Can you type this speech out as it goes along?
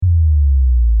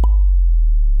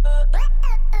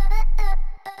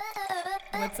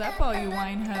What's up, all you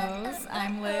wine hoes?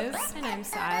 I'm Liz. And I'm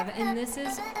Sav, and this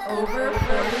is Over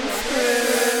Poured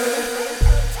Screwed.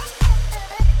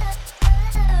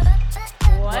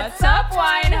 What's up,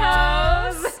 wine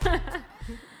hoes?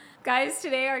 Guys,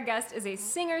 today our guest is a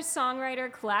singer-songwriter,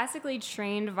 classically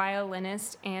trained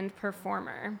violinist, and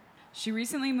performer. She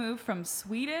recently moved from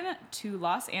Sweden to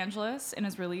Los Angeles and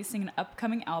is releasing an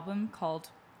upcoming album called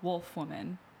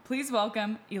WOLFWOMAN. Please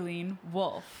welcome Elin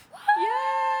Wolf. Yay!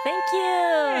 Thank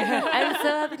you. I'm so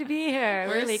happy to be here.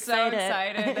 We're really excited. so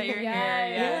excited that you're here.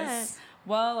 Yes. Yes.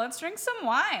 Well, let's drink some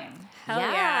wine. Hell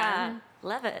yeah.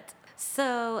 Love it.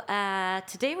 So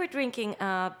today we're drinking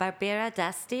Barbera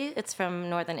d'Asti. It's from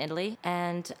northern Italy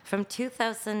and from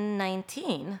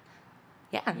 2019.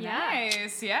 Yeah.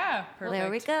 Nice. Yeah. Perfect. There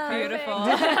we go. Beautiful.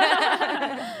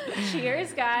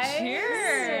 Cheers, guys.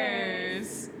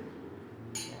 Cheers.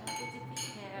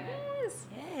 Yes.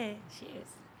 Yay. Cheers.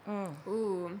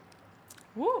 Ooh,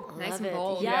 Woo. nice Love and it.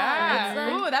 bold. Yeah. It's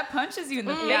like- Ooh, that punches you in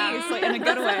the face, Yeah. like in a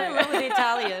good I way. love the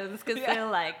Italians because they're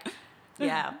like,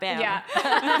 bam. Yeah.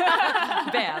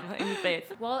 Bam, in the face.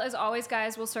 Well, as always,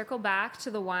 guys, we'll circle back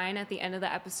to the wine at the end of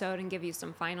the episode and give you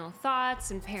some final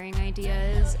thoughts and pairing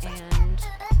ideas, and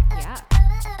yeah.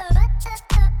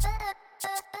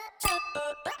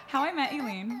 How I met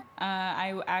Elin,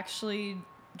 I actually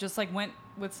just like went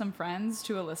with some friends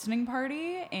to a listening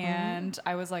party, and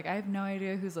I was like, I have no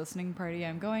idea whose listening party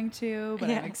I'm going to, but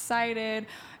I'm excited.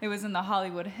 It was in the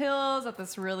Hollywood Hills at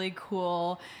this really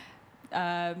cool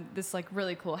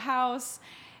house,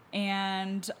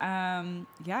 and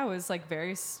I was like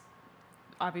very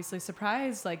obviously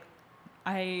surprised. Like,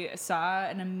 I saw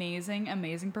an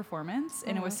amazing performance,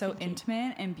 and it was so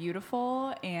intimate and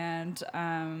beautiful, and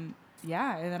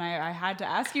and then I had to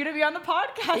ask you to be on the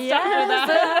podcast after that.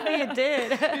 So happy you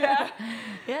did.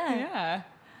 Yeah.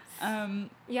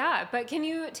 Yeah, but can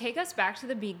you take us back to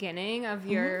the beginning of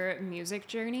your music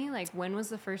journey? Like, when was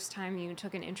the first time you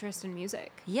took an interest in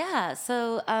music? Yeah,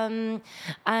 so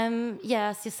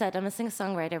as you said, I'm a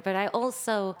singer-songwriter, but I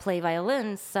also play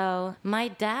violin. So my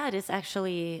dad is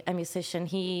actually a musician.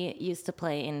 He used to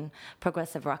play in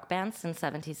progressive rock bands in the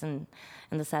 70s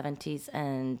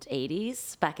and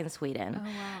 80s back in Sweden. Oh,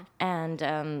 wow. And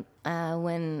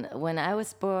when I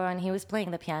was born, he was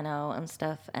playing the piano and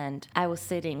stuff, and I was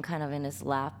sitting kind of in his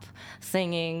lap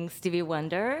singing Stevie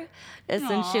Wonder,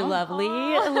 Isn't She Lovely,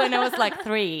 when I was like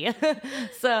 3.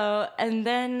 So, and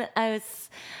then I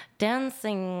was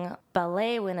dancing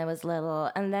ballet when I was little,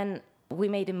 and then we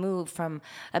made a move from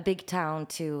a big town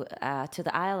to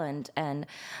the island, and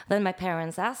then my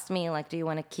parents asked me, like, do you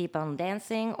want to keep on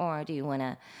dancing or do you want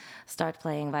to start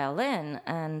playing violin?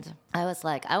 And I was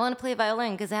like, I want to play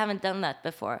violin because I haven't done that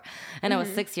before, and I was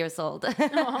 6 years old.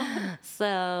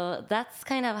 So that's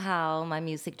kind of how my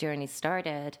music journey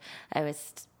started. I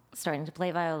was starting to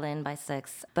play violin by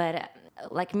 6, but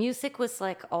like music was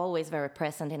like always very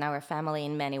present in our family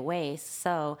in many ways.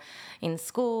 So in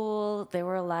school there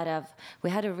were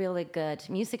we had a really good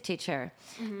music teacher,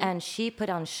 and she put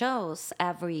on shows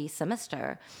every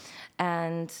semester,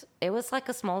 and it was like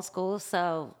a small school,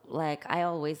 so like I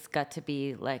always got to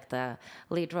be like the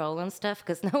lead role and stuff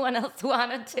because no one else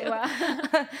wanted to.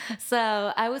 Wow.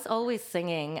 So I was always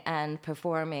singing and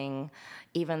performing,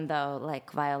 even though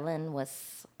like violin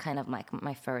was kind of like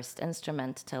my first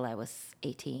instrument till I was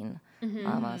 18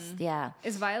 almost. Yeah.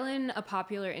 Is violin a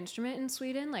popular instrument in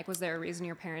Sweden? Like, was there a reason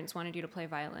your parents wanted you to play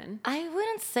violin? I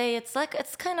wouldn't say it's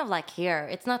kind of like here.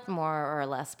 It's not more or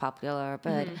less popular,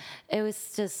 but it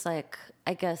was just like,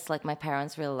 I guess like my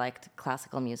parents really liked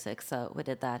classical music, so we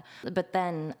did that. But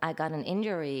then I got an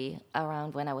injury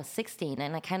around when I was 16,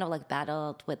 and I kind of like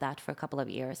battled with that for a couple of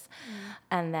years.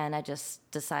 And then I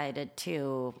just decided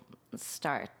to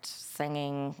start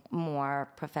singing more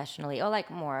professionally, or like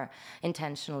more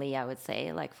intentionally, I would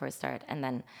say, like for a start, and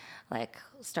then like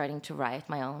starting to write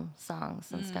my own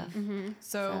songs and stuff.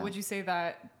 So would you say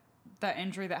that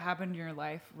injury that happened in your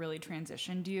life really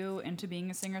transitioned you into being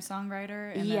a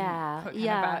singer-songwriter, and then put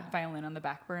kind of violin on the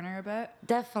back burner a bit?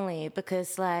 Definitely,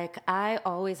 because like I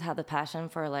always had the passion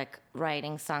for like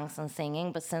writing songs and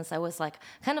singing, but since I was like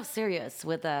kind of serious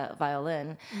with the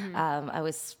violin, I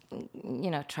was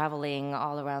traveling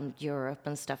all around Europe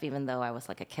and stuff, even though I was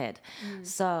like a kid.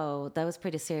 So that was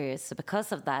pretty serious. So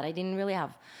because of that, I didn't really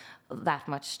have that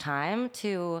much time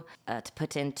to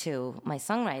put into my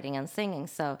songwriting and singing.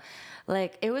 So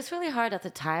like it was really hard at the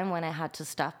time when I had to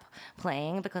stop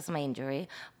playing because of my injury,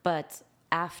 but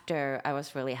after I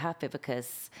was really happy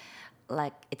because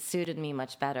like it suited me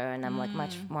much better, and I'm like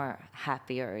much more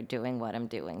happier doing what I'm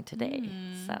doing today.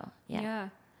 So yeah.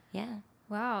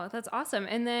 Wow, that's awesome.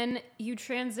 And then you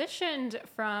transitioned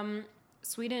from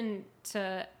Sweden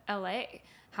to LA.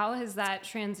 How has that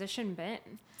transition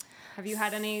been? Have you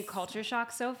had any culture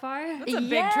shock so far? That's a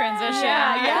big transition.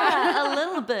 Yeah, a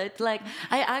little bit. Like,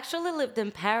 I actually lived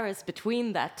in Paris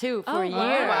between that too for a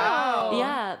year. Wow.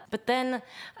 Yeah, but then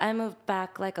I moved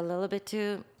back like a little bit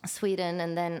to Sweden,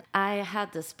 and then I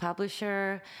had this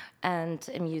publisher and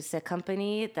a music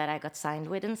company that I got signed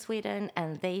with in Sweden,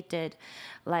 and they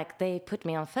put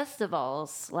me on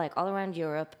festivals like all around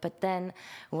Europe. But then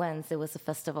once there was a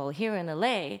festival here in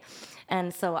LA,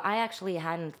 and so I actually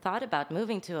hadn't thought about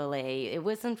moving to LA. It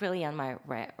wasn't really on my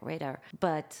radar.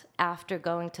 But after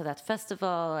going to that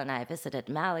festival, and I visited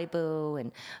Malibu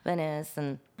and Venice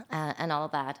and all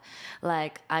that,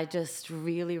 like I just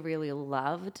really, really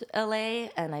loved LA,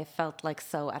 and I felt like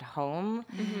so at home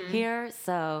here.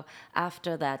 So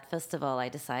after that festival, I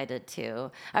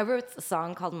wrote a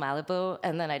song called Malibu,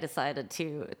 and then I decided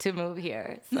to move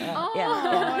here. So,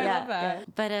 I love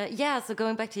that. But so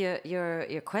going back to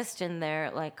your question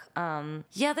there, like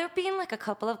there've been like a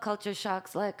couple of culture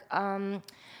shocks, like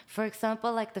for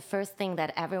example, like the first thing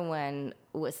that everyone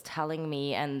was telling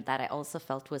me, and that I also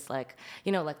felt was like,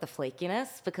 like the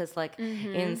flakiness, because like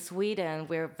in Sweden,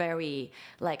 we're very,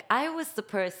 like, I was the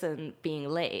person being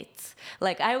late.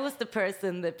 Like, I was the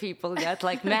person that people got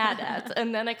like mad at.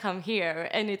 And then I come here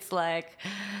and it's like,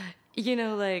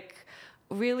 like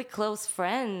really close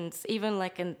friends, even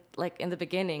like in the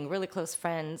beginning, really close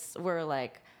friends were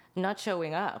like not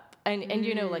showing up. And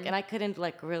and I couldn't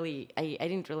like really, I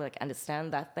didn't really like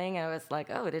understand that thing. I was like,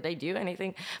 oh, did I do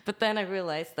anything? But then I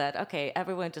realized that, okay,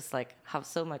 everyone just like have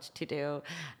so much to do.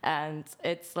 And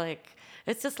it's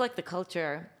just like the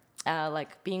culture,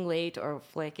 like being late or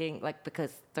flaking, like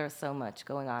because there's so much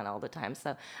going on all the time.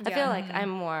 So I feel like I'm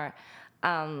more,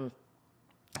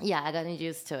 I got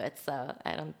used to it, so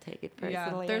I don't take it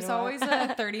personally. There's anymore. always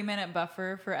a 30 minute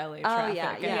buffer for LA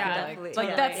traffic. Definitely.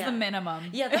 Like that's the minimum.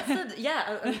 Yeah,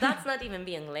 that's not even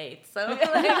being late. So,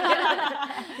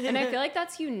 and I feel like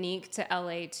that's unique to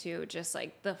LA too, just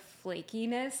like the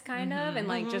flakiness kind of, and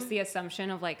like just the assumption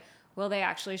of like, will they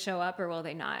actually show up or will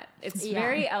they not? It's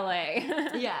very LA.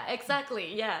 Yeah,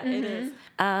 exactly. Yeah, it is.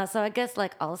 So I guess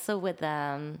like also with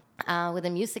the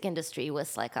music industry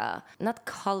was like a, not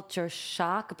culture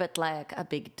shock, but like a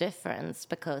big difference,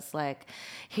 because like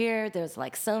here there's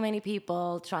like so many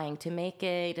people trying to make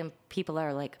it, and people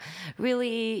are like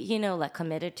really, like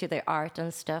committed to their art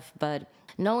and stuff, but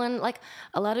no one, like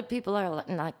a lot of people are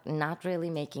not really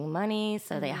making money,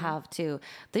 so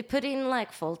they put in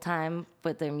like full time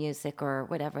with their music or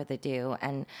whatever they do,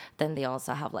 and then they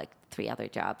also have like 3 other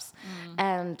jobs.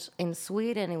 And in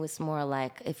Sweden, it was more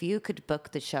like if you could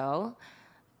book the show,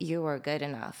 you were good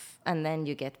enough, and then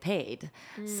you get paid.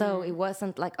 So it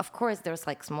wasn't like, of course, there's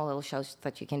like small little shows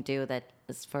that you can do that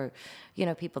is for,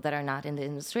 people that are not in the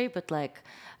industry, but like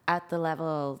at the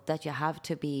level that you have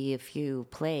to be if you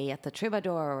play at the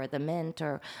Troubadour or the Mint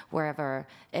or wherever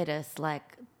it is,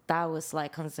 like that was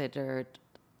like considered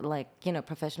like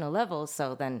professional level,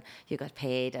 so then you got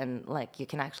paid and like you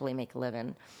can actually make a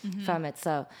living from it.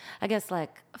 So I guess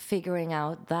like figuring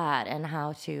out that and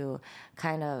how to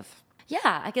kind of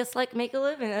I guess like make a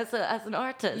living as an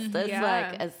artist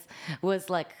was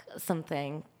like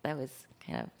something that was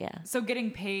kind of So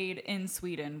getting paid in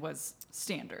Sweden was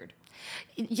standard.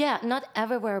 Yeah, not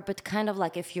everywhere, but kind of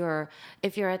like if you're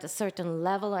at a certain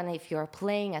level and if you're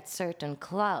playing at certain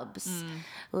clubs,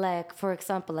 like for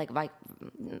example, like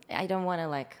I don't want to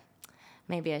like,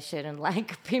 maybe I shouldn't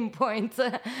like pinpoint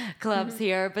clubs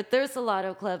here, but there's a lot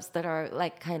of clubs that are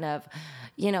like kind of,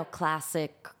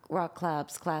 classic rock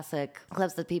clubs, classic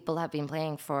clubs that people have been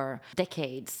playing for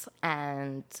decades,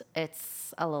 and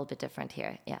it's a little bit different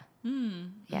here. Yeah.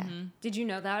 Yeah. Did you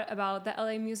know that about the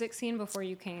LA music scene before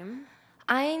you came?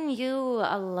 I knew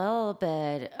a little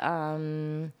bit,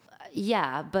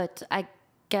 but I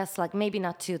guess like maybe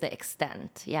not to the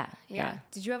extent. Yeah.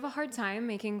 Did you have a hard time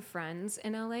making friends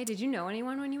in LA? Did you know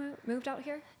anyone when you moved out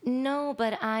here? No,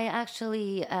 but I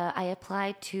actually I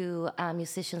applied to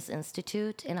Musicians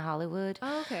Institute in Hollywood.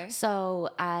 Oh, okay. So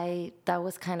that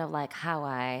was kind of like how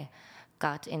I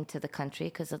got into the country,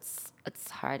 because it's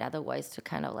hard otherwise to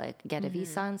kind of like get a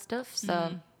visa and stuff.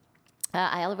 So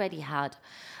I already had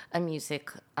a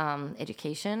music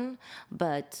education,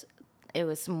 but it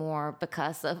was more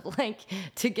because of like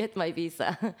to get my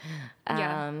visa.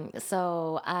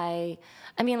 So I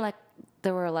mean like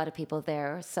there were a lot of people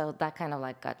there, so that kind of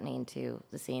like got me into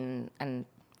the scene and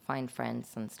find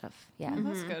friends and stuff. Yeah.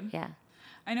 That's good. Yeah.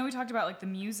 I know we talked about like the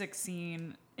music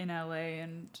scene in LA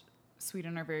and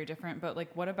Sweden are very different, but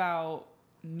like what about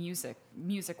music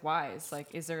wise? Like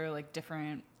is there like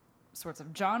different sorts of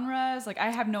genres? Like, I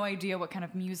have no idea what kind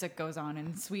of music goes on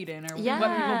in Sweden or Yeah.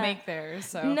 what people make there.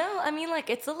 So No, I mean, like,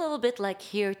 it's a little bit like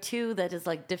here too, that is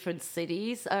like different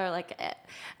cities are like,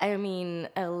 I mean,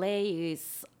 LA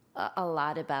is a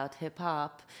lot about hip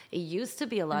hop. It used to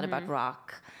be a lot about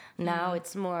rock. Now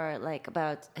it's more like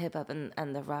about hip hop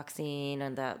and the rock scene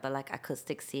and the like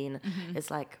acoustic scene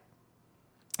is like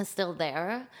still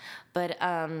there. But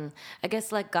I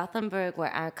guess like Gothenburg,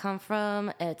 where I come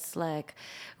from, it's like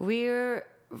we're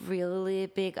really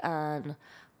big on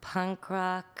punk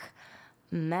rock,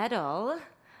 metal,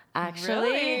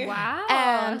 actually. Really?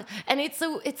 Wow. And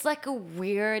it's like a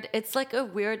weird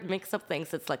mix of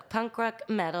things. It's like punk rock,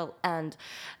 metal, and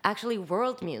actually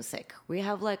world music. We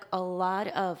have like a lot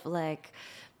of like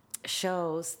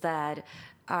shows that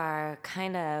are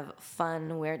kind of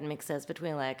fun, weird mixes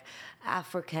between like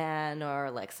African or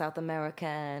like South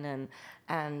American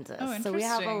and so we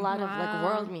have a interesting. lot of like Wow.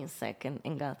 world music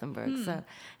in Gothenburg. So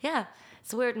yeah,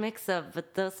 it's a weird mix of,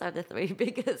 but those are the three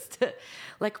biggest.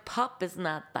 Like pop is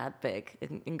not that big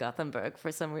in Gothenburg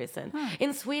for some reason.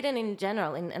 In Sweden in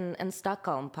general, in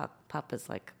Stockholm, pop is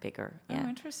like bigger. Yeah. Oh,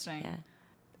 interesting. Yeah.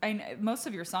 Most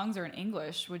of your songs are in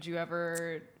English. Would you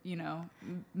ever,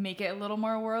 make it a little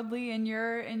more worldly in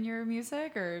your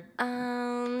music, or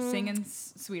sing in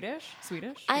Swedish?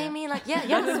 I mean, like, yeah,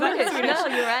 Swedish. No,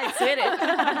 you're right, Swedish.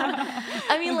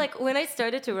 I mean, like, when I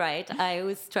started to write, I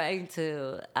was trying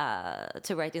to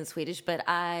write in Swedish, but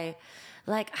I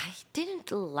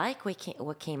didn't like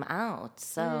what came out.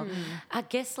 So I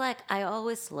guess, like, I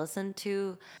always listened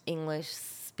to English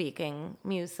speaking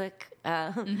music,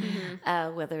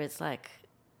 whether it's like,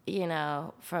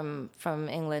 from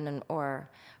England or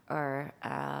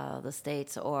the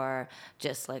States, or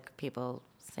just like people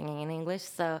singing in English.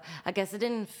 So I guess it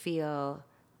didn't feel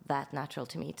that natural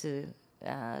to me to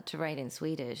write in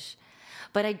Swedish.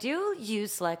 But I do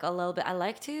use like a little bit. I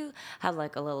like to have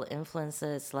like a little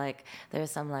influences. Like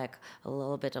there's some like a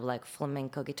little bit of like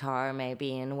flamenco guitar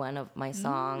maybe in one of my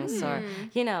songs, or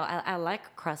I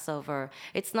like crossover.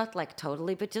 It's not like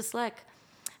totally, but just like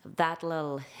that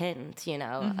little hint,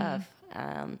 of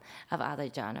other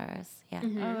genres. Yeah.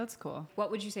 Oh, that's cool. What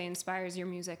would you say inspires your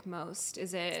music most? Are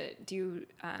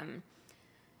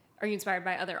you inspired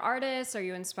by other artists? Are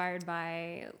you inspired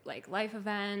by like life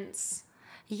events?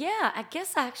 Yeah, I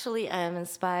guess actually I'm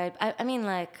inspired. I mean,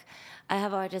 like, I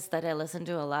have artists that I listen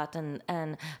to a lot,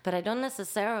 but I don't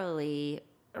necessarily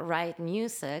write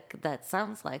music that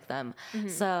sounds like them.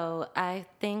 So I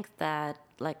think that,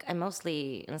 like, I'm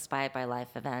mostly inspired by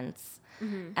life events.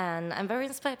 And I'm very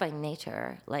inspired by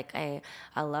nature. Like, I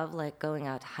love, like, going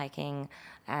out hiking,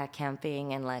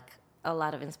 camping, and, like, a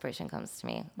lot of inspiration comes to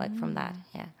me, like, from that,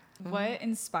 yeah. What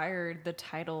inspired the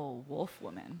title Wolf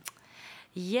Woman?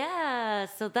 Yeah,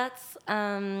 so that's,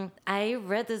 I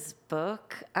read this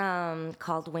book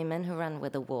called Women Who Run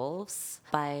with the Wolves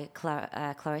by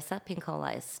Clarissa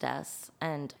Pinkola Estes.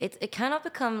 And it kind of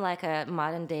become like a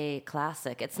modern day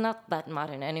classic. It's not that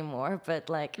modern anymore, but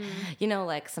like,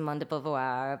 like Simone de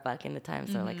Beauvoir back in the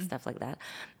times, or like stuff like that.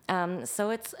 So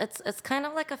it's kind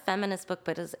of like a feminist book,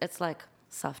 but it's like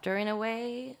softer in a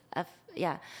way.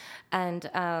 Yeah. And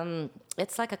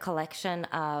it's like a collection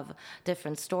of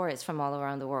different stories from all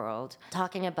around the world,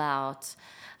 talking about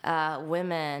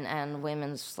women and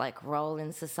women's like role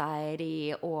in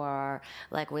society, or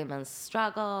like women's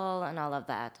struggle and all of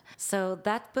that. So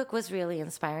that book was really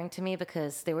inspiring to me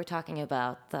because they were talking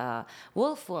about the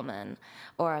wolf woman,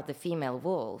 or the female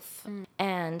wolf,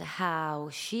 and how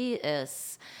she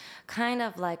is kind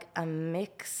of like a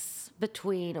mix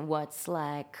between what's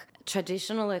like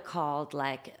traditionally called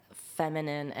like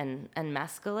feminine and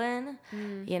masculine.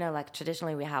 Like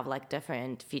traditionally we have like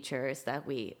different features that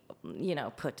we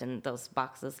put in those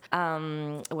boxes,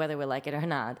 whether we like it or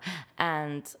not.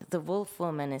 And the wolf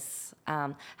woman is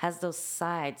has those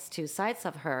two sides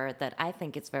of her that I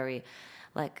think it's very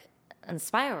like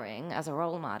inspiring as a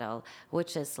role model,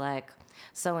 which is like,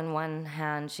 so in one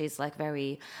hand she's like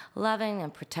very loving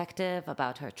and protective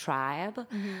about her tribe,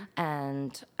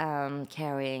 and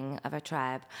caring of her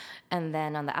tribe, and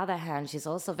then on the other hand she's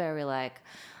also very like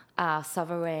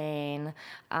sovereign,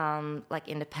 like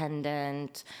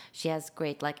independent. She has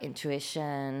great like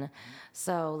intuition,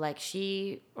 so like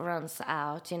she runs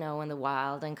out in the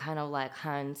wild and kind of like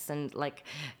hunts and like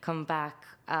come back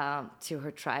to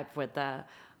her tribe with the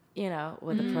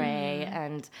prey.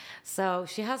 And so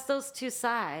she has those two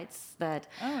sides that,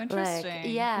 interesting. like,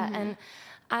 yeah. And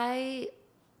I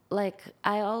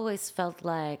always felt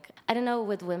like, I don't know,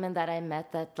 with women that I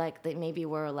met, that like they maybe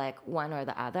were like one or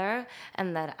the other,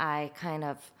 and that I kind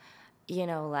of,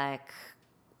 like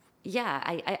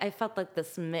I felt like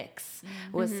this mix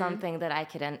was something that I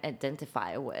could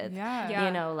identify with. Yeah.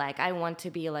 You know, like I want to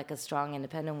be like a strong,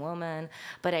 independent woman,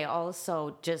 but I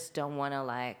also just don't want to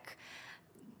like,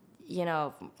 you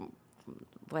know,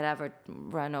 whatever,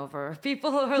 run over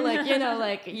people or like, you know,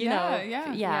 like,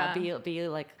 be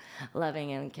like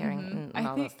loving and caring and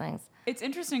all those things. It's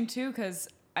interesting too, because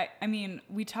I mean,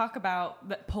 we talk about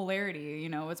the polarity, you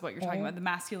know, is what you're talking about, the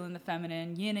masculine, the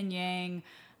feminine, yin and yang,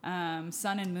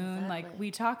 sun and moon. Exactly. Like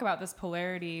we talk about this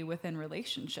polarity within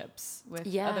relationships with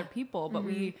other people, but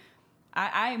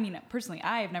I mean, personally,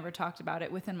 I have never talked about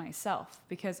it within myself,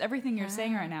 because everything you're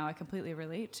saying right now, I completely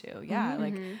relate to. Yeah.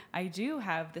 Like I do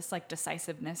have this like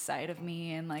decisiveness side of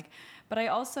me, and like, but I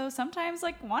also sometimes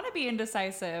like want to be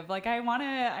indecisive. Like I want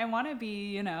to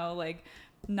be, you know, like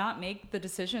not make the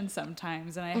decision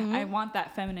sometimes. And I want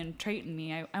that feminine trait in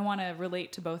me. I want to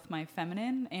relate to both my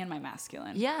feminine and my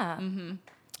masculine. Yeah.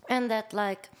 And that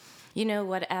like, you know,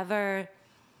 whatever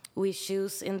we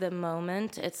choose in the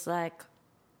moment, it's like,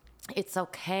 it's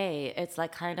okay. It's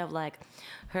like kind of like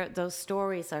those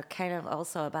stories are kind of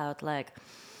also about like,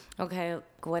 okay,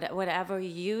 whatever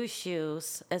you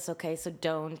choose is okay. So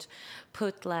don't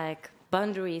put like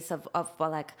boundaries of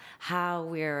like how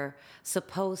we're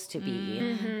supposed to be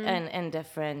and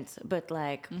different. But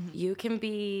like you can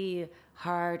be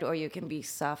hard or you can be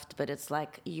soft, but it's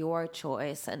like your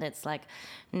choice, and it's like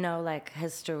no like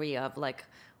history of like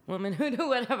womanhood or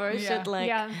whatever should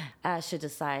like should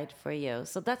decide for you.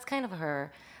 So that's kind of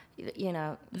her, you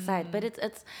know, side. But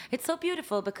it's so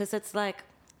beautiful because it's like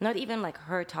not even like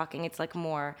her talking. It's like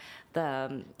more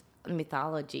the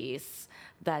mythologies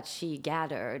that she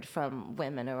gathered from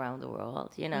women around the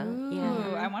world, you know.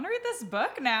 Ooh, I want to read this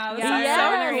book now. This Yeah,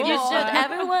 sounds so cool. you should.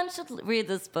 Everyone should read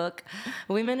this book,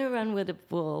 Women Who Run with the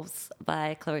Wolves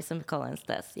by Clarissa McCollins.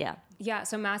 Yeah,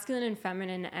 so masculine and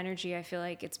feminine energy, I feel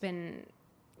like it's been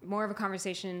more of a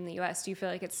conversation in the US. Do you feel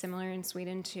like it's similar in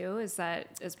Sweden too? Is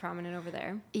that as prominent over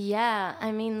there? Yeah,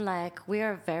 I mean, like, we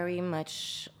are very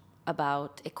much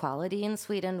about equality in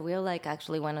Sweden. We're like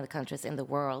actually one of the countries in the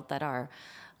world that are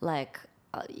like,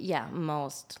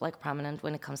 most like prominent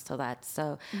when it comes to that.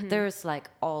 So there's like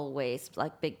always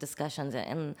like big discussions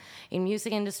in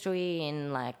music industry,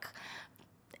 in like,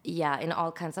 in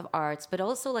all kinds of arts, but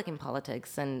also like in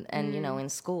politics and you know, in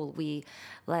school. We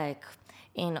like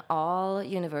in all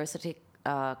university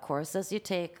courses you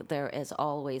take, there is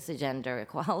always a gender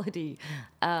equality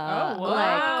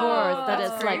like course that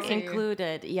is like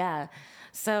included.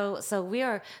 So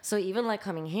even like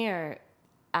coming here,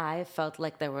 I felt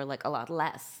like there were like a lot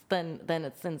less than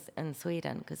it's in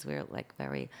Sweden, because we're like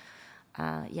very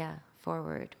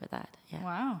forward with that.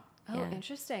 Wow.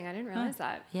 Interesting. I didn't realize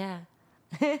that.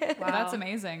 Wow, that's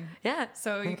amazing. Yeah.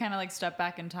 So you kind of like stepped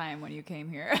back in time when you came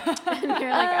here. And you're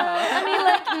like, I mean,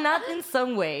 like not in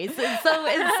some ways. In some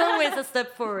ways a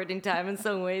step forward in time. In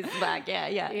some ways back. Yeah.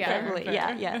 Definitely.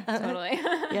 Yeah. Totally.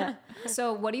 Yeah.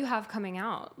 So what do you have coming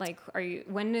out? Like,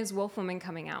 when is WOLFWOMAN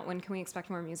coming out? When can we expect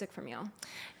more music from you?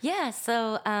 Yeah.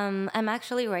 So I'm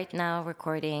actually right now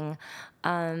recording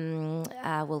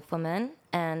WOLFWOMAN,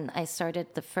 and I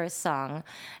started the first song,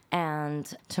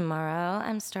 and tomorrow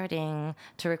I'm starting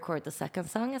to record the second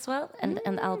song as well, and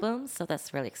an album. So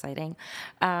that's really exciting.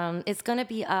 It's gonna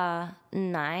be a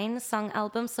 9-song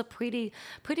album, so pretty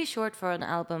short for an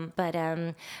album. But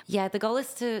the goal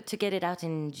is to get it out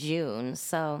in June.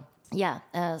 So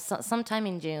sometime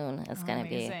in June it's gonna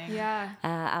be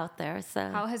out there. So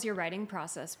how has your writing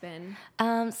process been?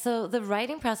 So the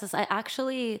writing process, I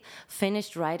actually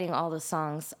finished writing all the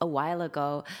songs a while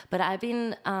ago, but I've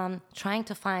been trying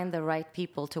to find the right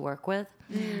people to work with.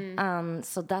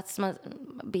 So that's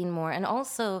been more, and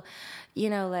also, you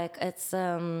know, like it's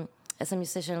as a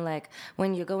musician, like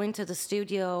when you go into the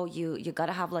studio, you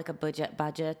gotta have like a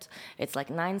budget. It's like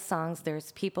 9 songs.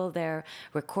 There's people there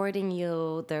recording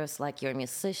you. There's like your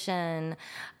musician.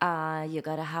 You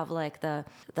gotta have like the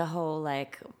whole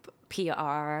like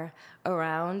PR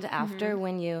around after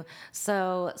when you.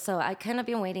 So I kind of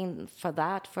been waiting for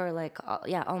that for like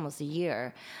almost a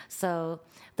year. So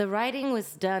the writing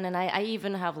was done, and I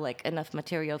even have like enough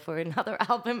material for another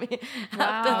album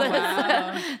after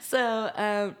this. So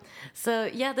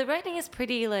the writing is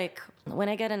pretty like, when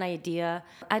I get an idea,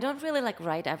 I don't really like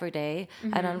write every day.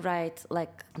 I don't write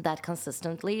like that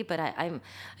consistently, but I'm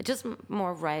just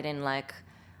more writing like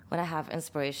when I have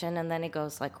inspiration, and then it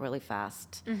goes like really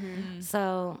fast.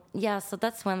 So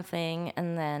that's one thing.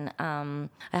 And then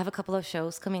I have a couple of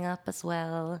shows coming up as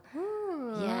well.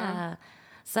 Ooh. Yeah.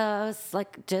 So I was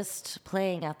like just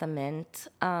playing at the Mint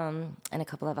and a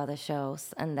couple of other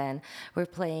shows, and then we're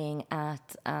playing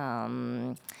at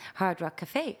Hard Rock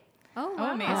Cafe Oh,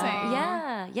 wow. Amazing.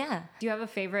 Yeah. Do you have a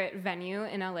favorite venue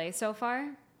in LA so far?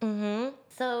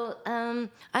 So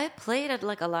I played at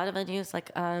like a lot of venues,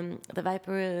 like the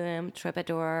Viper Room,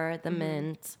 Troubadour, the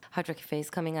Mint, Hard Rock Cafe's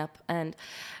coming up,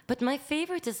 but my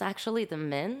favorite is actually the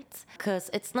Mint because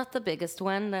it's not the biggest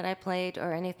one that I played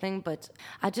or anything, but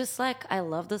I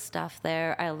love the stuff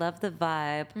there. I love the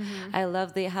vibe. I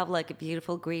love they have like a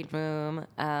beautiful green room.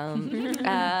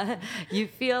 You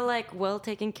feel like well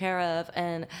taken care of,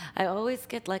 and I always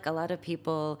get like a lot of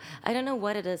people. I don't know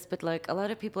what it is, but like a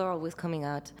lot of people are always coming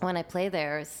out when I play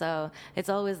there, so it's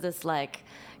always this like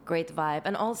great vibe.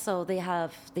 And also they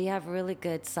have really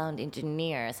good sound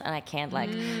engineers, and I can't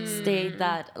like state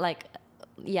that like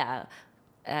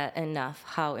enough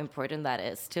how important that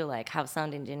is to like have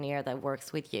sound engineer that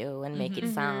works with you and make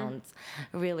it sound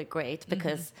really great,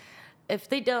 because if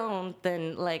they don't,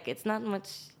 then like it's not much.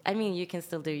 I mean, you can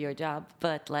still do your job,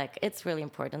 but like it's really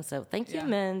important. So thank you,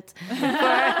 Mint,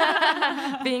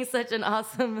 for being such an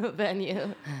awesome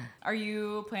venue. Are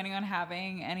you planning on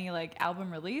having any like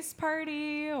album release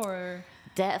party or?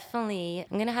 Definitely.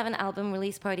 I'm going to have an album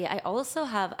release party. I also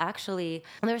have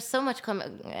there's so much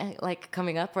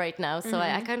coming up right now, so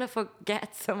I kind of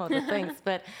forget some of the things,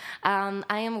 but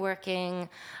I am working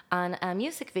on a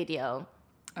music video.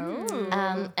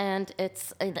 And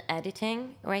it's in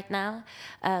editing right now.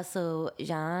 So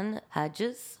Jan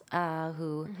Hedges,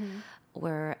 who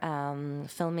we're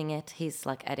filming it, he's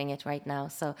like editing it right now.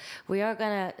 So we are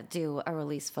gonna do a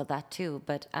release for that too.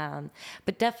 But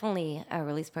definitely a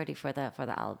release party for the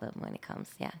album when it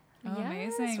comes. Yeah. Oh,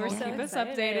 Yes, amazing. we're Well, so keep us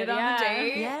excited. updated on the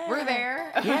date. Yeah. We're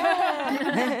there.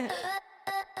 Yeah.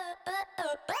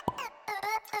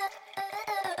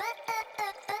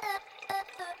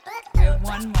 We have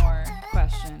one more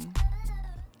question.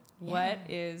 What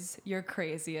is your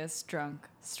craziest drunk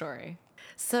story?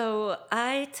 So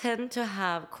I tend to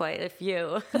have quite a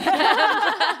few.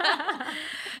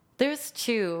 There's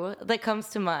two that comes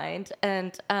to mind,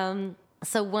 and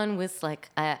so one was like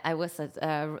I was at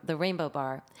the Rainbow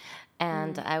Bar,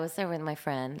 and I was there with my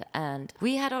friend, and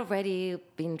we had already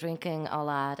been drinking a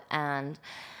lot. And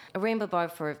a Rainbow Bar,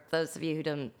 for those of you who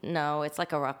don't know, it's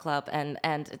like a rock club, and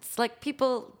it's like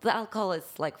the alcohol is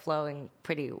like flowing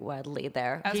pretty widely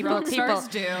there. As rock stars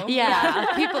do. Yeah,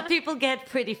 people get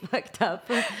pretty fucked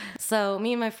up. So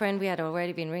me and my friend, we had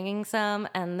already been drinking some,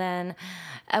 and then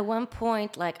at one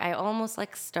point, like I almost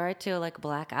like start to like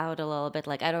black out a little bit.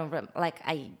 Like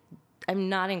I'm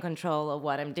not in control of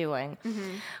what I'm doing.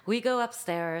 We go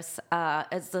upstairs.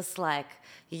 It's this like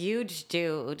huge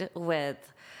dude with.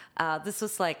 This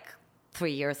was like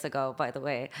 3 years ago, by the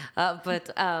way.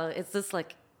 But it's this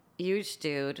like huge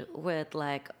dude with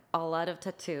like a lot of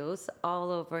tattoos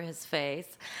all over his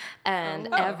face and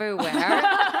everywhere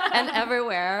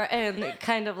and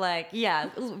kind of like,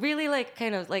 really like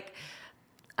kind of like,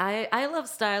 I love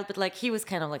style, but like he was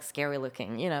kind of like scary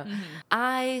looking, you know.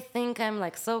 I think I'm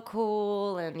like so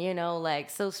cool and, you know,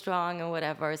 like so strong and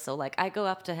whatever. So like I go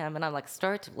up to him and I like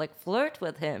start to like flirt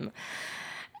with him.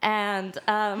 And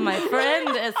my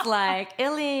friend is like,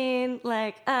 Elin,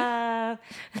 like,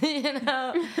 you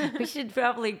know, we should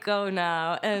probably go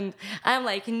now. And I'm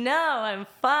like, no, I'm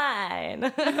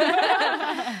fine.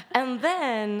 And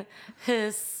then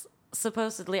his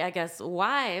supposedly, I guess,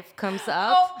 wife comes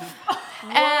up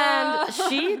and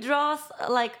she draws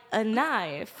like a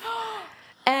knife.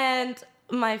 And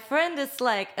my friend is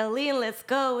like, Elin, let's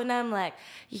go. And I'm like,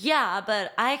 yeah,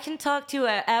 but I can talk to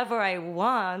whoever I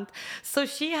want. So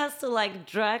she has to like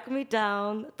drag me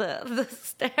down the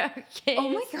staircase. Oh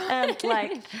my God.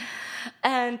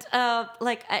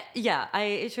 I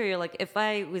assure you, like, if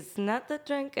I was not that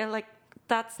drunk,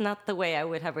 that's not the way I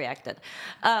would have reacted.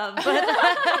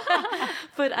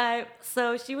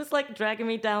 So she was like dragging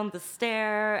me down the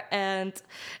stair, and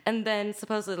then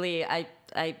supposedly I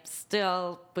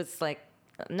still was like,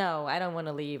 no, I don't want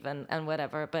to leave and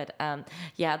whatever. But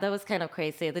that was kind of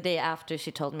crazy. The day after she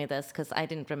told me this, because I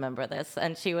didn't remember this,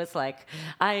 and she was like,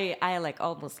 I like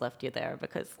almost left you there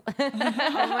because oh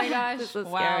my gosh, this was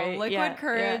wow, scary. liquid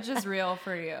courage is real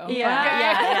for you.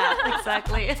 Yeah,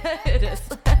 exactly. It is.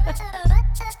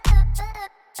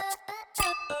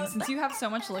 Since you have so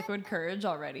much liquid courage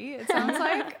already, it sounds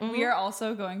like we are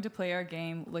also going to play our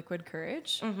game Liquid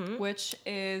Courage, which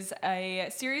is a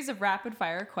series of rapid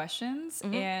fire questions,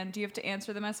 and you have to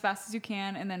answer them as fast as you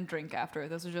can and then drink after.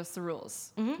 Those are just the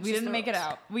rules. We didn't make it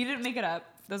out. We didn't make it up.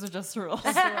 Those are just the rules.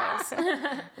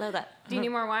 Love that. Do you need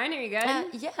more wine? Are you good?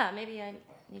 Yeah, maybe I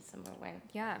need some more wine.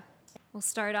 Yeah. We'll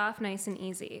start off nice and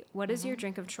easy. What is your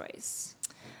drink of choice?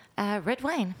 Red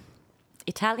wine.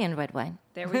 Italian red wine.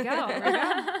 There we go.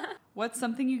 What's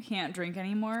something you can't drink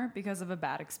anymore because of a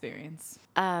bad experience?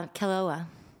 Kahlua.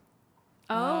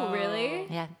 Oh, really?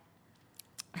 Yeah.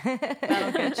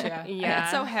 That'll get you. Yeah.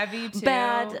 It's so heavy too.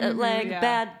 Bad, Yeah.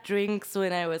 bad drinks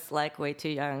when I was like way too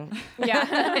young.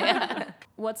 Yeah.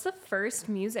 What's the first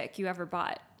music you ever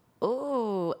bought?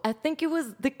 Oh, I think it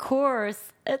was The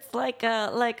Course. It's like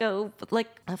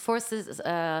four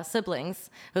siblings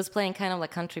who's playing kind of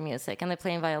like country music, and they're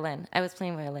playing violin. I was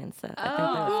playing violin, so I think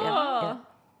that was yeah.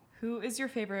 Who is your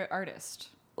favorite artist?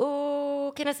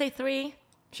 Oh, can I say three?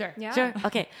 Sure. Yeah. Sure.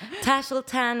 Okay, Tash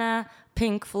Sultana,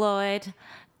 Pink Floyd,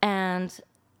 and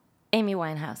Amy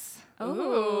Winehouse.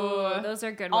 Ooh, those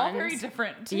are good All ones. very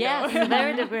different too. Yes,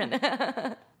 very different.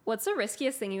 What's the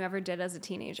riskiest thing you ever did as a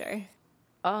teenager?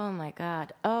 Oh my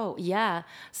God. Oh yeah.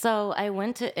 So I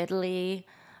went to Italy,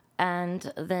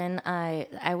 and then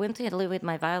I went to Italy with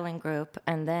my violin group,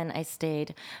 and then I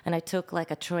stayed and I took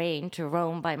like a train to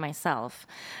Rome by myself,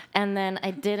 and then I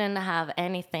didn't have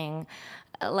anything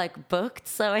like booked,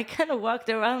 so I kind of walked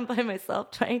around by myself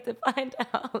trying to find a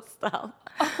hostel.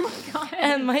 Oh my God.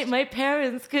 And my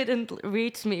parents couldn't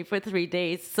reach me for 3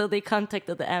 days, so they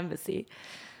contacted the embassy.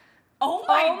 Oh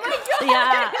my God.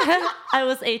 Yeah, I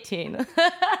was 18.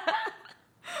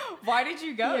 Why did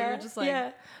you go? You're just like,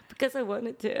 yeah, because I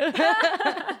wanted to.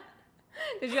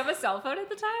 Did you have a cell phone at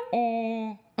the time?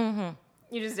 Mm-hmm.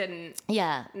 You just didn't.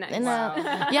 Yeah. Nice. And, Wow.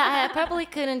 yeah, I probably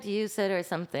couldn't use it or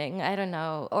something. I don't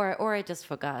know. Or I just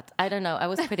forgot. I don't know. I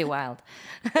was pretty wild.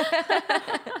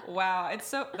 wow,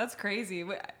 that's crazy.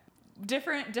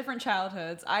 Different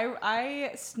childhoods.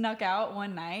 I snuck out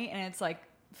one night and it's like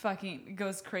fucking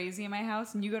goes crazy in my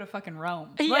house, and you go to fucking Rome.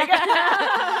 Like,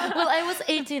 Well, I was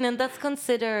 18, and that's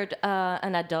considered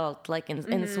an adult, like in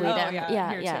Sweden. Oh, yeah, yeah,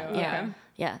 here yeah, too. yeah, Okay.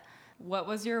 yeah. what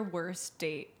was your worst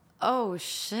date? Oh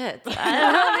shit! I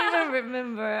don't even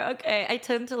remember. Okay, I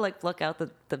tend to like block out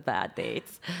the bad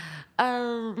dates.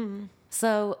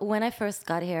 So when I first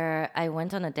got here, I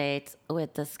went on a date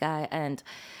with this guy, and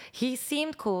he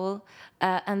seemed cool.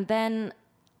 And then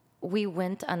we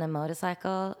went on a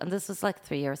motorcycle, and this was like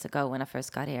 3 years ago when I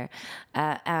first got here.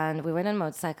 And we went on a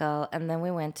motorcycle, and then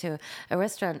we went to a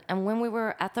restaurant. And when we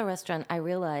were at the restaurant, I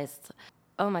realized,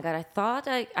 oh my God, I thought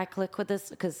I clicked with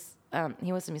this because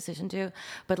he was a musician too,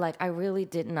 but like I really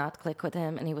did not click with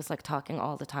him, and he was like talking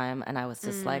all the time, and I was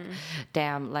just like,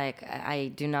 damn, like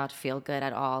I do not feel good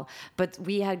at all. But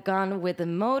we had gone with the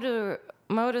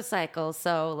motorcycle,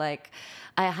 so like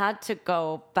I had to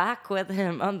go back with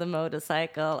him on the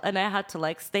motorcycle, and I had to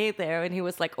like stay there, and he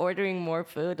was like ordering more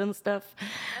food and stuff,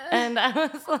 and I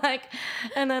was like,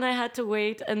 and then I had to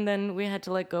wait, and then we had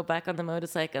to like go back on the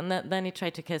motorcycle, and then he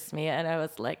tried to kiss me, and I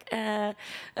was like, and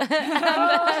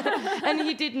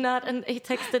he did not, and he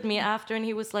texted me after, and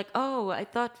he was like, oh, I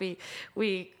thought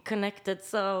we connected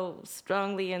so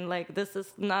strongly, and like this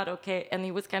is not okay, and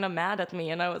he was kind of mad at me,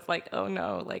 and I was like, oh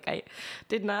no, like I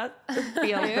did not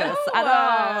feel this at all.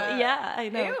 Yeah, I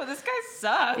know. Ew, this guy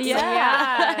sucks.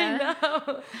 Yeah, I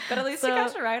know. But at least he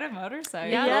got to ride a motorcycle.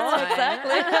 Yeah,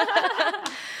 exactly.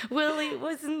 Well, it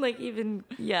wasn't like even,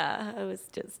 yeah, I was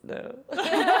just, no.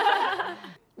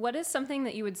 What is something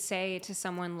that you would say to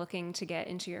someone looking to get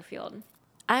into your field?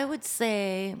 I would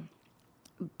say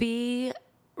be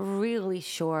really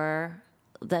sure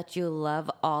that you love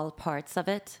all parts of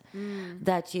it,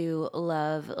 that you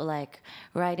love like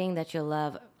writing, that you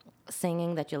love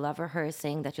singing, that you love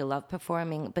rehearsing, that you love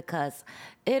performing, because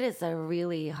it is a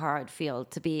really hard field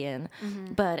to be in,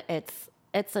 but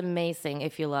it's amazing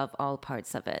if you love all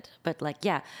parts of it. But like,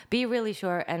 yeah, be really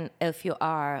sure, and if you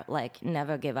are, like,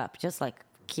 never give up, just like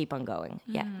keep on going.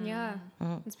 Yeah. Yeah,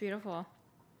 it's beautiful.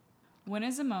 When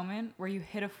is a moment where you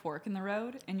hit a fork in the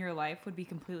road and your life would be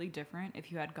completely different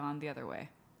if you had gone the other way?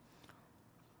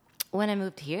 When I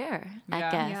moved here, I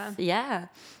Yeah. guess. Yeah.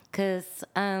 Because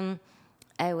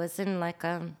I was in like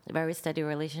a very steady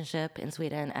relationship in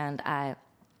Sweden, and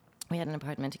we had an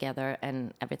apartment together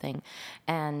and everything.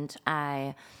 And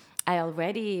I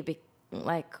already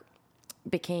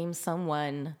became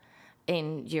someone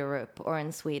in Europe or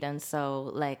in Sweden.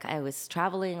 So like I was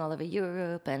traveling all over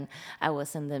Europe, and I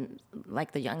was in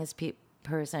the youngest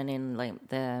person in like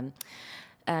the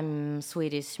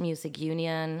Swedish Music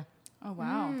Union. Oh,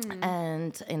 wow.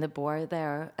 And in the board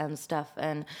there and stuff,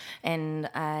 and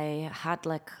I had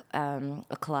like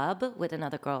a club with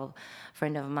another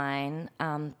girlfriend of mine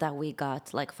that we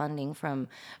got like funding from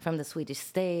the Swedish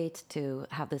state to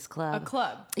have this club. A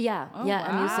club? Yeah, Oh, yeah,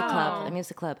 wow. a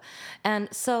music club.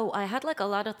 And so I had like a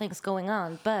lot of things going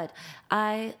on, but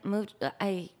I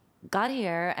got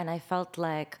here, and I felt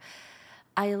like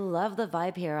I love the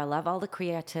vibe here. I love all the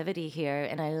creativity here,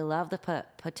 and I love the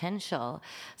potential.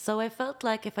 So I felt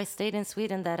like if I stayed in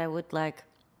Sweden, that I would like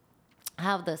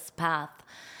have this path,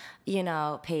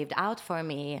 paved out for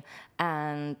me.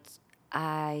 And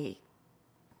I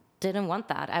didn't want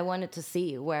that. I wanted to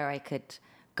see where I could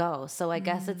go. So I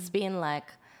guess it's been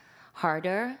like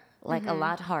harder, like a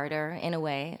lot harder in a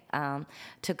way,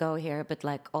 to go here, but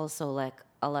like also like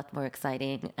a lot more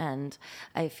exciting. And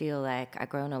I feel like I've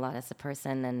grown a lot as a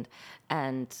person,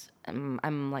 and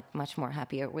I'm like much more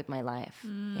happier with my life.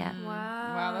 Yeah.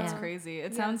 Wow, that's crazy.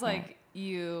 It sounds like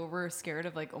you were scared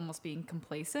of like almost being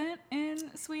complacent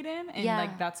in Sweden, and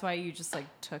like that's why you just like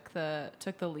took the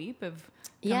leap of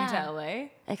coming to LA.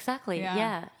 Exactly.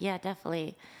 Yeah,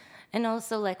 definitely. And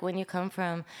also, like, when you come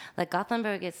from, like,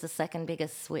 Gothenburg is the second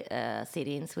biggest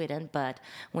city in Sweden, but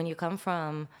when you come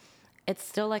from, it's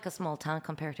still like a small town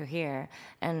compared to here.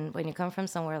 And when you come from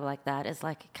somewhere like that, it's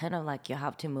like kind of like you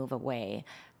have to move away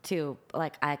to,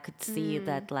 like, I could see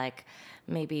that, like,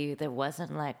 maybe there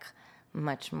wasn't like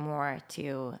much more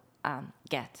to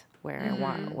get where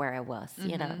I was,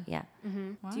 you know? Yeah.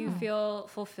 Wow. Do you feel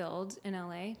fulfilled in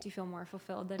LA? Do you feel more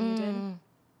fulfilled than you did?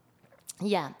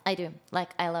 Yeah, I do.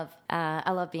 Like, I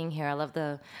love being here. I love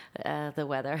the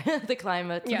weather, the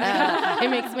climate. It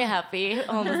makes me happy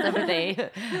almost every day.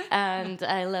 And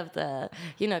I love the,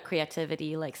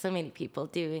 creativity, like so many people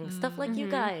doing stuff like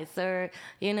you guys, or,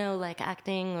 like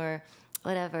acting or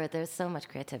whatever. There's so much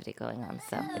creativity going on.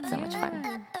 So it's so much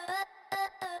fun.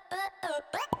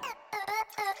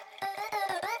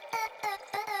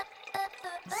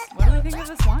 What do you think of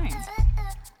this wine?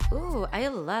 Ooh, I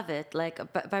love it. Like,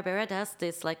 Barbera Dust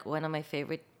is like one of my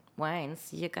favorite wines.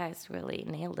 You guys really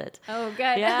nailed it. Oh,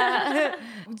 good. Yeah.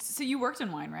 So you worked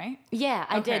in wine, right? Yeah,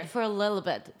 I did for a little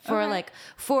bit, for like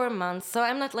 4 months. So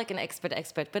I'm not like an expert,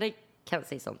 but I can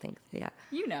say something. Yeah.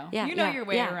 You know your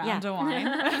way around a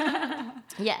wine.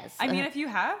 Yes. I mean, if you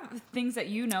have things that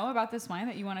you know about this wine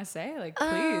that you want to say, like,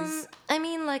 please. I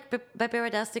mean, like,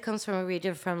 Barbera d'Asti comes from a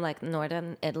region from, like,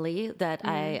 northern Italy that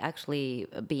I actually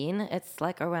been. It's,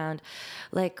 like, around,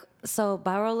 like, so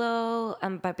Barolo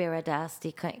and Barbera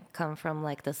d'Asti come from,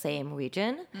 like, the same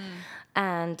region.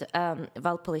 And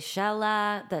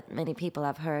Valpolicella, that many people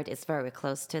have heard, is very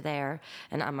close to there.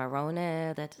 And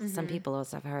Amarone, that some people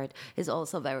also have heard, is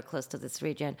also very close to this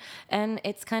region. And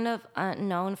it's kind of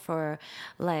known for,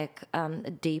 like,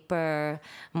 deeper,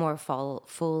 more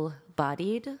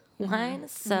full-bodied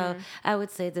wines. So I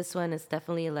would say this one is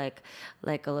definitely like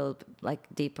a little like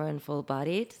deeper and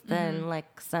full-bodied than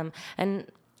like some.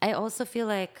 And I also feel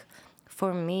like,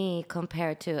 for me,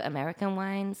 compared to American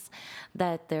wines,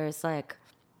 that there's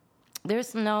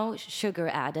no sugar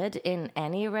added in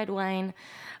any red wine,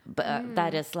 but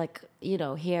that is like,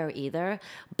 here either,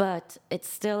 but it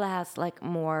still has like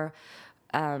more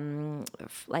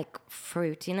like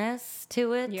fruitiness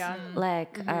to it. Yeah.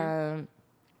 Like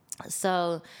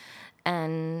so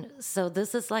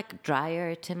this is like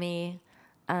drier to me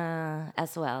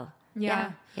as well.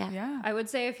 Yeah. Yeah. I would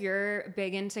say if you're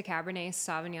big into Cabernet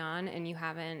Sauvignon and you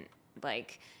haven't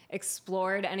like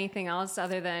explored anything else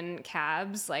other than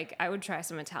cabs, like I would try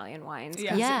some Italian wines.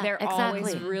 Yeah, they're exactly.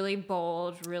 always really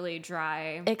bold, really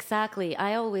dry. Exactly.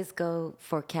 I always go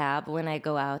for cab when I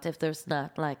go out if there's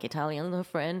not like Italian or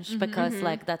French, because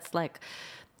like that's like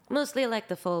mostly like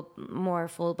the more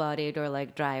full-bodied or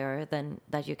like drier than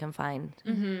that you can find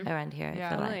around here. Yeah, I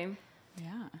feel totally. like.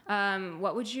 Yeah.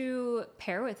 What would you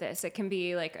pair with this? It can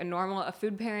be like a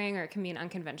food pairing, or it can be an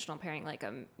unconventional pairing, like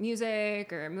a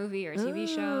music or a movie or a TV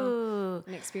show,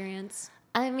 an experience.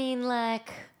 I mean,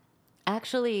 like,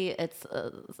 actually, it's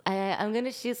I'm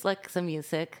gonna choose like some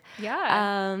music.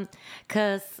 Yeah.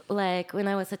 'Cause like when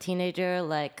I was a teenager,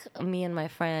 like me and my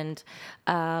friend,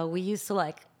 we used to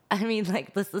like. I mean,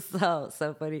 like, this is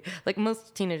so funny. Like,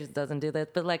 most teenagers doesn't do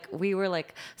that, but, like, we were,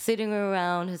 like, sitting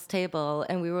around his table,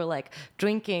 and we were, like,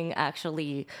 drinking,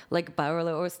 actually, like,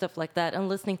 Barolo or stuff like that, and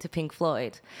listening to Pink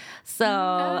Floyd. So,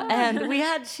 and we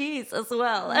had cheese as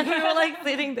well, and we were, like,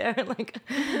 sitting there, like,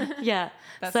 yeah.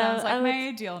 That sounds like my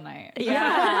ideal night.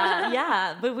 Yeah,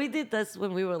 yeah. But we did this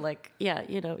when we were, like,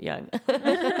 young.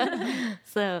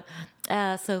 So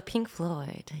Pink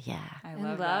Floyd, yeah. I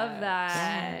love that.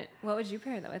 Yeah. What would you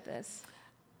pair that with this?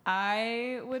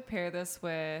 I would pair this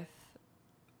with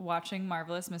watching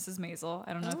Marvelous Mrs. Maisel.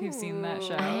 I don't know if you've seen that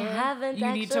show. I haven't.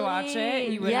 You need to watch it.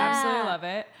 You would absolutely love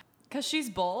it. Because she's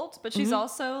bold, but she's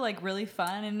also like really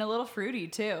fun and a little fruity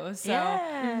too. So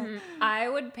I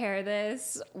would pair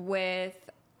this with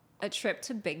a trip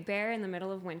to Big Bear in the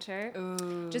middle of winter.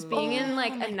 Ooh. Just being in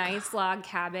like a nice log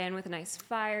cabin with a nice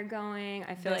fire going.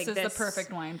 I feel like this is the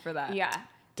perfect wine for that. Yeah.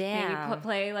 Damn.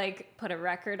 Maybe put a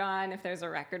record on if there's a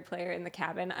record player in the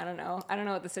cabin. I don't know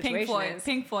what the situation is.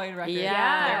 Pink Floyd record.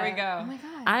 Yeah. There we go. Oh my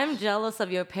gosh. I'm jealous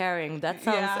of your pairing. That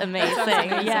sounds amazing. That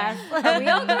sounds amazing. Yes. Are we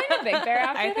all going to Big Bear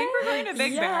after I think we're going to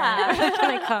Big Bear. Yeah.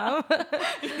 Can I come?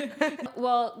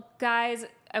 Well, guys,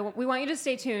 we want you to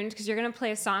stay tuned because you're going to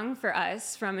play a song for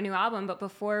us from a new album. But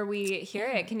before we hear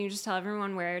it, can you just tell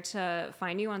everyone where to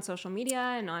find you on social media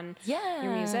and on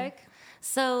your music?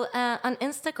 So on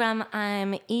Instagram,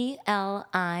 I'm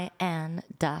elin.wolf.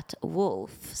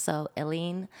 So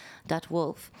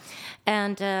Elin.wolf.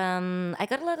 And I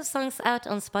got a lot of songs out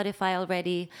on Spotify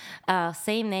already.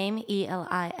 Same name,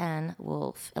 Elin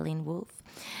Wolf, Elin Wolf.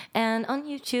 And on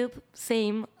YouTube,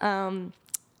 same.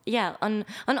 Yeah, on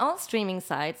all streaming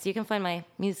sites. You can find my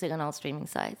music on all streaming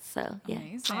sites. So, yeah.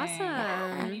 Amazing.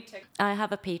 Awesome. I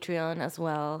have a Patreon as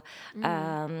well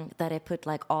that I put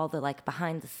like all the like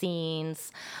behind the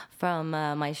scenes from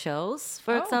my shows,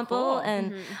 for example. Cool.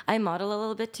 And I model a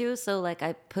little bit too. So like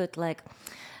I put like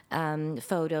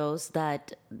photos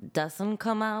that doesn't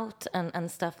come out and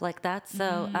stuff like that.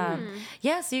 So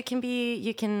yes, you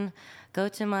can go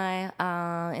to my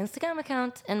Instagram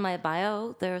account. In my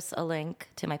bio, there's a link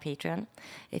to my Patreon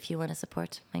if you want to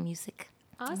support my music.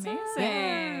 Awesome.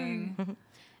 Amazing.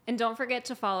 And don't forget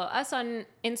to follow us on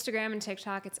Instagram and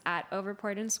TikTok. It's at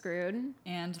Overpoured and Screwed.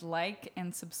 And like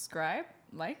and subscribe.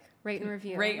 Rate and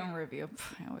review. Rate and review.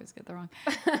 I always get that wrong.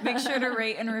 Make sure to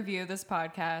rate and review this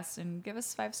podcast and give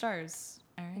us 5 stars.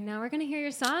 All right. And now we're going to hear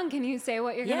your song. Can you say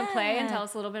what you're going to play and tell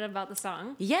us a little bit about the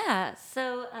song? Yeah,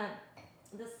 so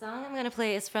the song I'm going to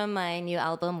play is from my new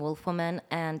album, WOLFWOMAN,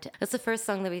 and it's the first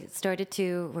song that we started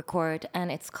to record,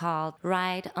 and it's called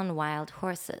Ride on Wild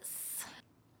Horses.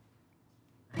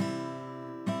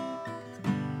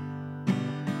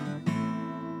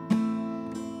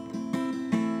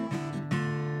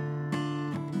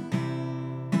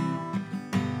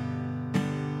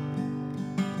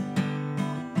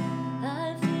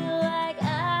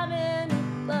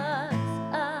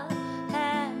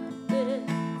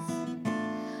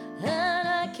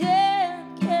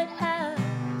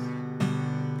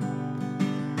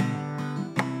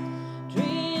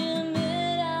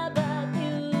 Dreaming about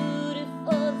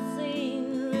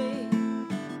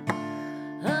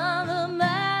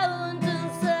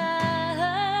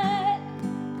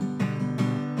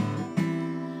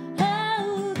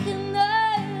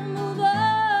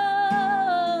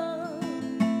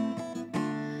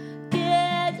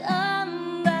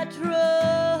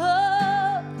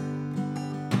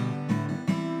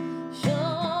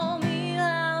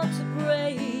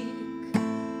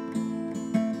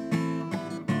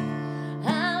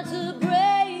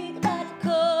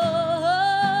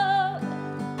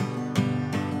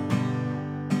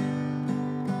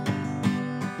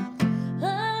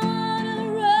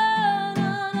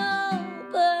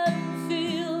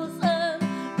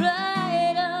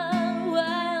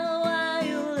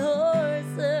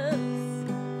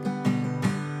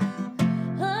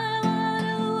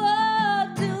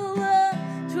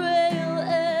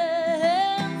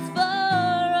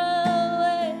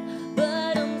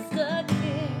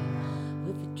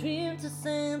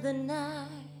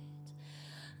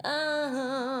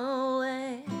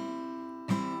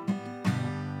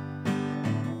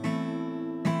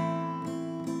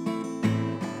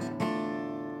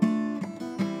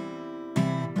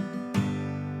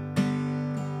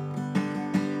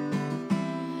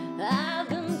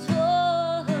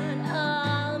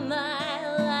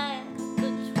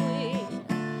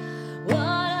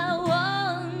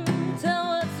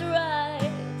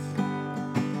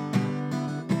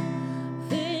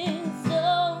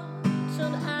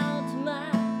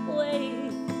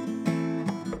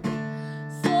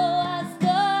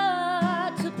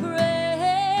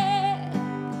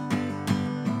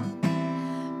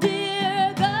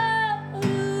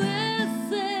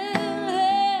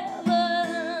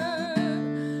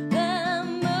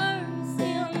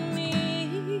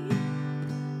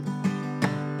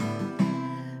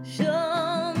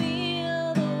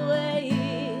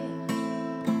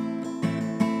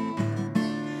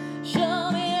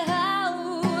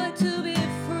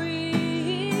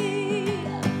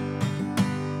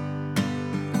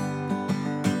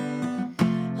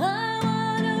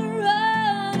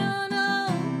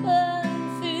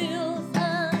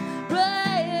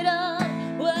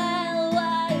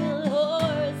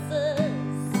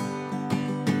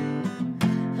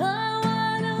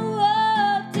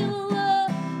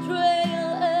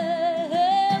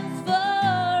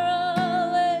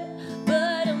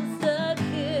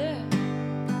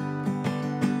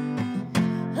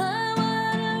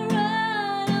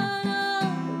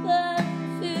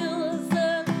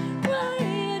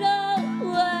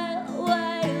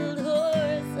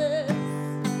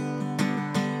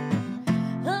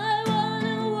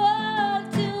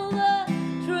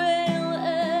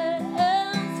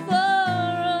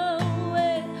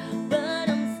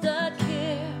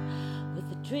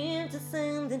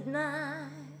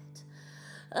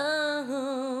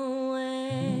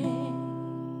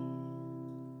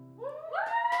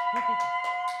Thank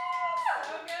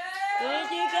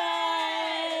you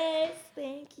guys.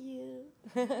 Thank you.